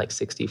up to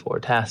 64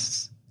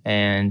 tests,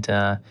 and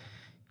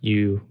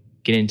you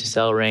get into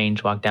cell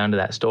range, walk down to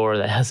that store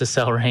that has a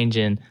cell range,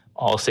 and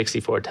all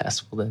 64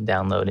 tests will then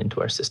download into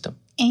our system.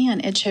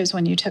 And it shows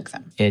when you took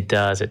them. It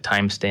does. It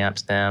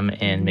timestamps them and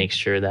mm-hmm. makes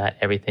sure that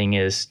everything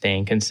is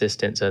staying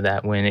consistent so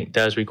that when it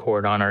does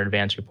record on our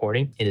advanced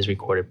reporting, it is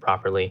recorded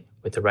properly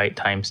with the right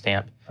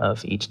timestamp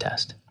of each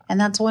test. And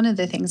that's one of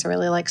the things I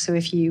really like. So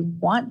if you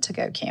want to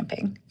go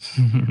camping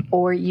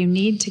or you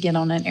need to get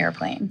on an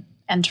airplane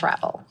and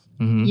travel,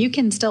 you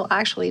can still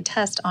actually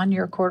test on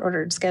your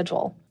court-ordered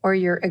schedule or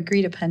your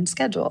agreed-upon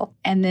schedule.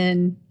 And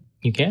then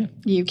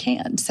you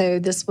can. So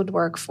this would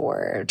work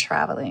for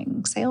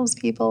traveling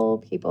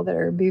salespeople, people that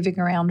are moving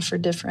around for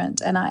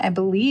different. And I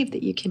believe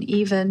that you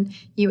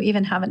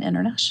even have an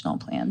international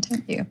plan,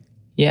 don't you?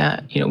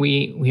 Yeah,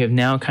 we have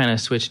now kind of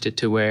switched it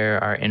to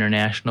where our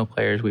international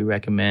players, we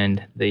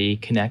recommend the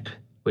Connect,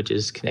 which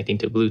is connecting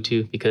to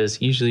Bluetooth, because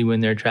usually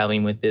when they're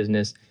traveling with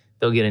business,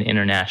 they'll get an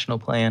international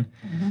plan.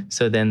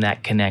 So then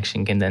that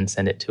connection can then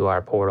send it to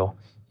our portal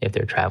if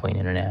they're traveling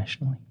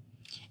internationally.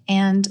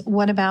 And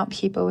what about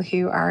people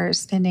who are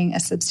spending a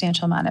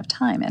substantial amount of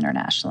time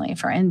internationally?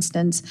 For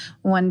instance,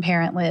 one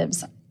parent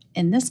lives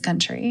in this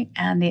country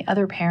and the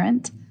other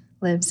parent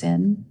lives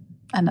in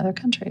another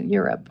country,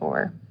 Europe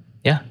or...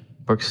 Yeah,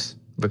 works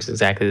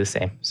exactly the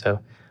same. So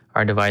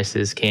our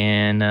devices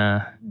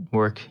can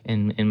work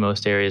in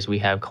most areas. We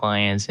have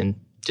clients in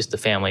just the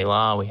family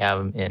law. We have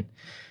them in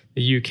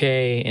the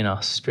UK, in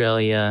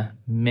Australia,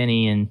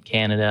 many in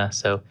Canada.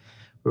 So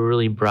we're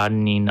really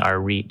broadening our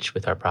reach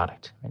with our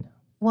product right now.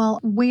 Well,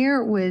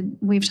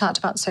 we've talked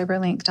about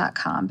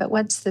SoberLink.com, but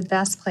what's the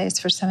best place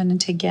for someone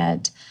to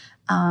get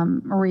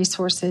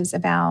resources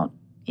about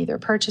either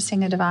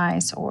purchasing a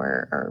device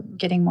or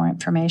getting more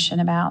information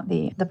about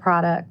the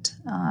product,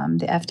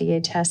 the FDA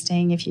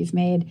testing, if you've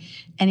made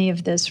any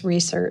of this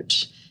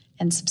research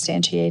and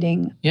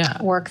substantiating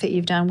work that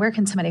you've done? Where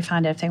can somebody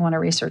find it if they want to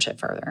research it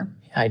further?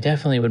 I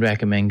definitely would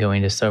recommend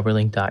going to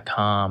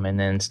SoberLink.com and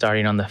then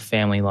starting on the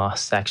family law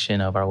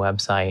section of our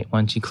website.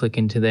 Once you click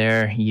into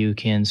there, you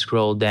can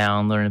scroll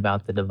down, learn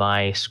about the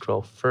device,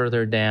 scroll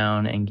further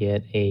down and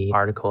get an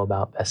article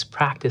about best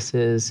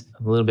practices.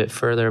 A little bit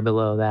further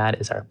below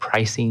that is our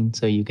pricing,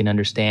 so you can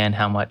understand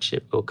how much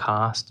it will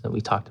cost that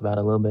we talked about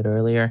a little bit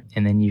earlier.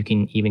 And then you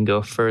can even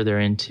go further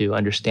into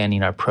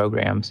understanding our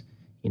programs.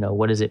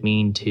 What does it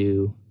mean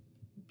to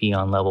be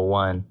on level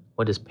 1?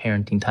 What does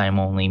parenting time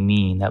only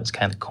mean? That was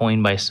kind of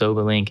coined by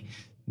SoberLink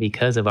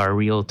because of our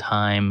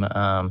real-time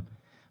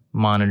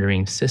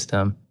monitoring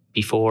system.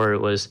 Before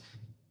it was,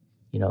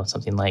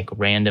 something like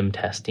random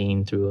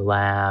testing through a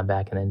lab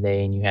back in the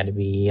day, and you had to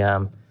be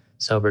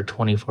sober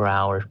 24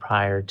 hours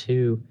prior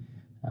to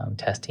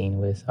testing.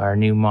 With our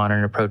new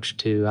modern approach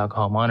to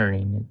alcohol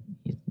monitoring,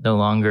 it's no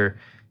longer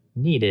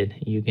needed.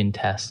 You can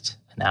test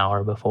an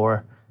hour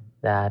before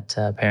that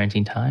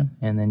parenting time,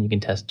 and then you can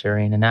test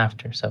during and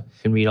after. So you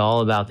can read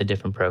all about the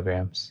different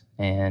programs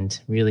and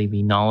really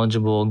be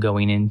knowledgeable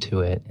going into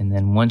it. And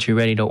then once you're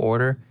ready to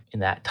order, in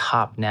that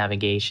top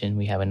navigation,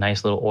 we have a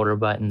nice little order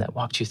button that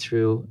walks you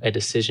through a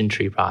decision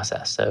tree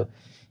process. So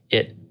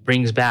it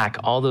brings back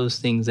all those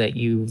things that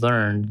you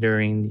learned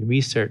during the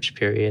research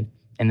period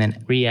and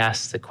then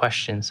re-asks the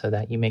question so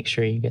that you make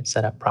sure you get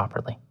set up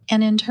properly.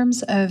 And in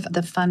terms of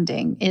the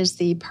funding, is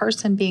the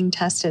person being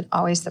tested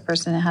always the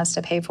person that has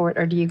to pay for it,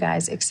 or do you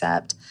guys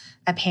accept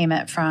a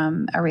payment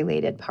from a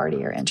related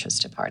party or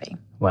interested party?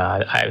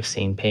 Well, I've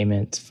seen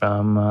payments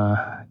from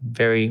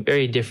very,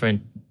 very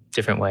different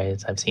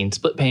ways. I've seen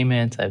split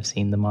payments. I've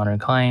seen the modern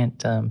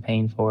client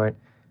paying for it.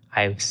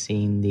 I've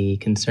seen the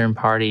concerned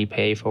party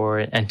pay for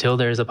it until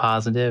there's a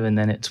positive, and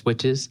then it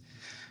switches.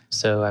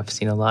 So I've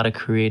seen a lot of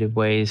creative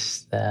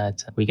ways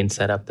that we can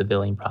set up the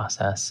billing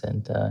process,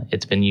 and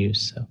it's been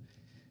used. So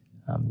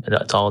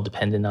it's all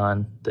dependent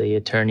on the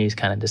attorneys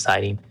kind of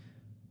deciding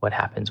what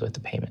happens with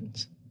the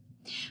payments.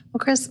 Well,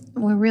 Chris,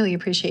 we really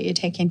appreciate you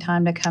taking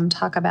time to come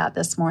talk about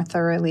this more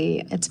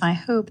thoroughly. It's my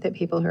hope that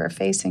people who are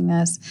facing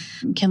this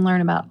can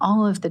learn about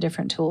all of the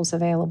different tools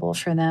available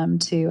for them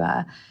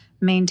to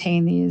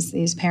maintain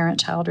these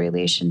parent-child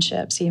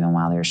relationships even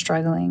while they're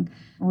struggling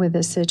with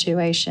this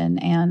situation.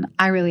 And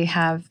I really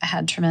have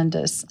had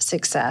tremendous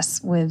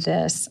success with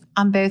this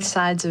on both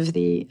sides of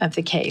the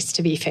case,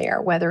 to be fair,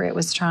 whether it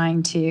was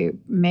trying to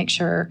make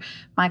sure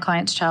my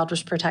client's child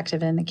was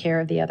protected in the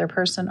care of the other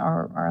person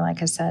or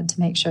like I said, to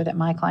make sure that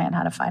my client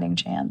had a fighting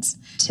chance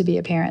to be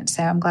a parent.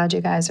 So I'm glad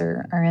you guys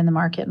are in the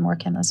market and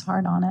working this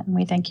hard on it. And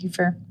we thank you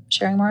for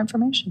sharing more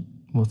information.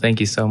 Well, thank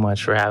you so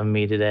much for having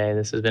me today.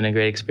 This has been a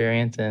great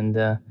experience,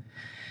 and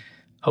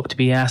hope to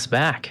be asked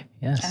back.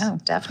 Yes. Oh,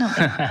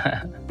 definitely.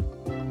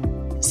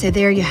 So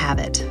there you have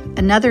it.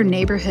 Another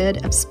neighborhood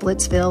of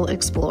Splitsville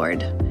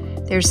explored.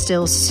 There's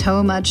still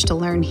so much to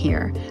learn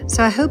here,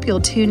 so I hope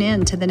you'll tune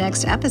in to the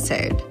next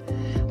episode.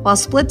 While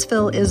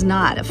Splitsville is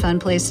not a fun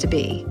place to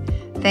be,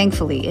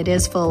 thankfully it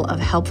is full of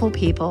helpful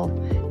people,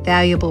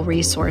 valuable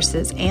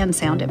resources, and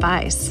sound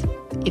advice,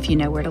 if you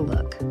know where to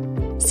look.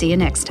 See you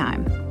next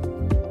time.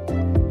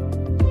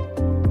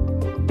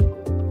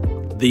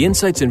 The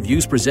insights and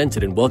views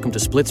presented in Welcome to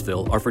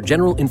Splitsville are for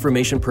general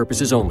information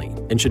purposes only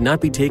and should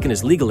not be taken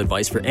as legal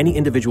advice for any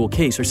individual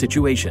case or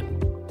situation.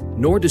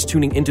 Nor does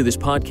tuning into this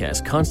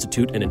podcast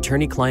constitute an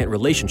attorney-client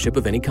relationship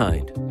of any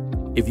kind.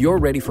 If you're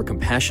ready for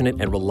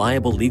compassionate and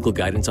reliable legal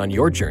guidance on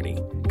your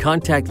journey,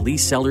 contact Lee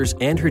Sellers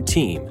and her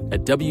team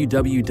at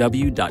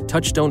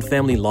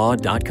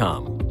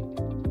www.touchstonefamilylaw.com.